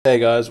Hey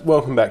guys,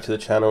 welcome back to the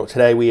channel.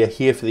 Today we are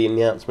here for the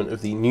announcement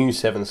of the new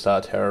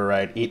 7-star Tera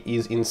Raid. It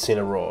is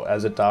Incineroar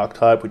as a dark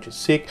type, which is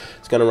sick.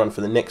 It's going to run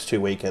for the next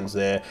 2 weekends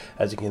there.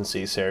 As you can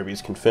see,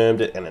 Cerebee's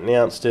confirmed it and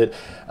announced it.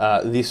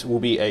 This will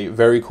be a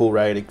very cool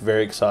raid.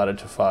 Very excited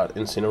to fight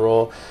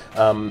Incineroar.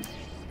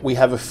 We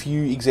have a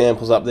few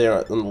examples up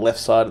there on the left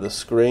side of the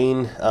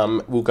screen.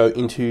 We'll go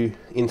into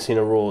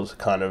Incineroar's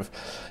kind of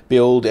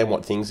build and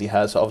what things he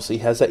has. So obviously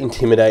he has that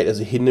Intimidate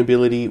as a hidden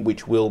ability,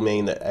 which will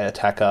mean that an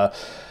attacker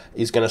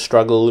is going to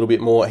struggle a little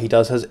bit more. He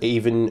does has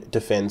even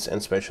defense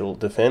and special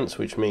defense,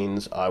 which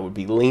means I would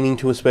be leaning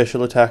to a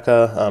special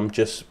attacker,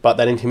 but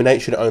that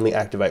Intimidate should only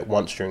activate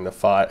once during the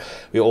fight.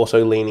 We're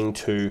also leaning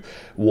to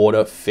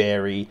water,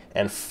 fairy,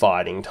 and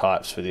fighting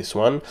types for this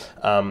one.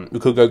 We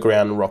could go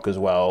ground and rock as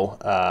well,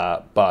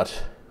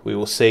 but we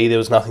will see. There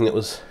was nothing that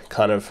was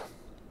kind of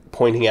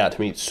pointing out to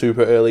me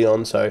super early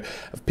on, so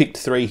I've picked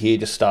 3 here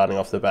just starting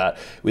off the bat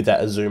with that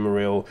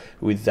Azumarill,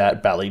 with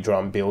that Belly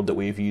Drum build that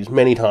we've used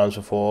many times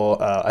before.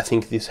 I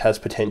think this has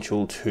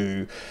potential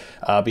to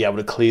be able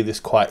to clear this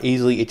quite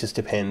easily. It just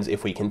depends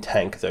if we can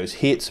tank those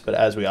hits, but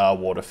as we are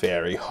Water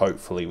Fairy,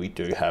 hopefully we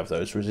do have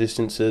those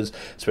resistances,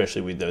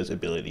 especially with those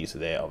abilities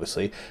there.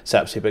 Obviously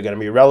Sap Sip are going to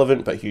be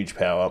irrelevant, but Huge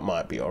Power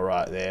might be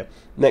alright there.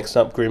 Next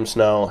up,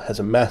 Grimmsnarl has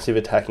a massive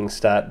attacking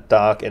stat,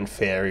 Dark and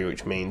Fairy,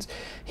 which means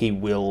he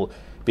will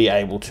be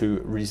able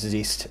to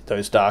resist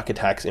those dark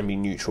attacks and be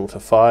neutral to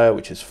fire,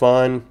 which is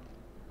fine.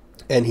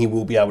 And he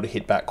will be able to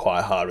hit back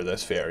quite hard with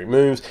those fairy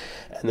moves.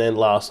 And then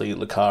lastly,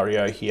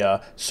 Lucario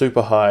here,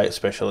 super high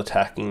special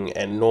attacking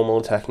and normal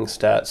attacking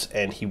stats,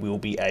 and he will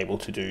be able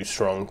to do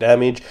strong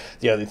damage.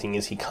 The only thing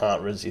is he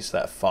can't resist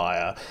that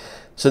fire.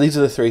 So these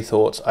are the 3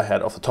 thoughts I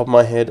had off the top of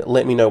my head.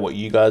 Let me know what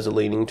you guys are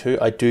leaning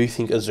to. I do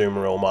think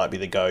Azumarill might be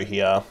the go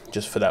here,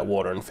 just for that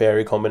water and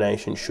fairy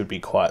combination, should be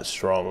quite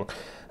strong.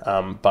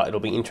 But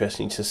it'll be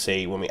interesting to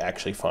see when we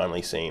actually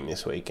finally see him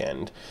this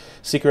weekend.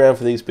 Stick around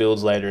for these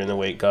builds later in the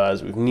week,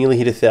 guys. We've nearly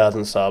hit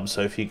 1,000 subs,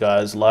 so if you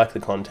guys like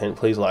the content,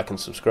 please like and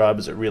subscribe,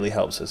 as it really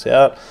helps us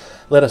out.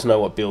 Let us know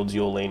what builds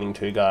you're leaning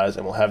to, guys,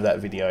 and we'll have that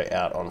video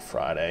out on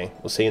Friday.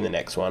 We'll see you in the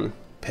next one.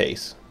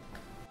 Peace.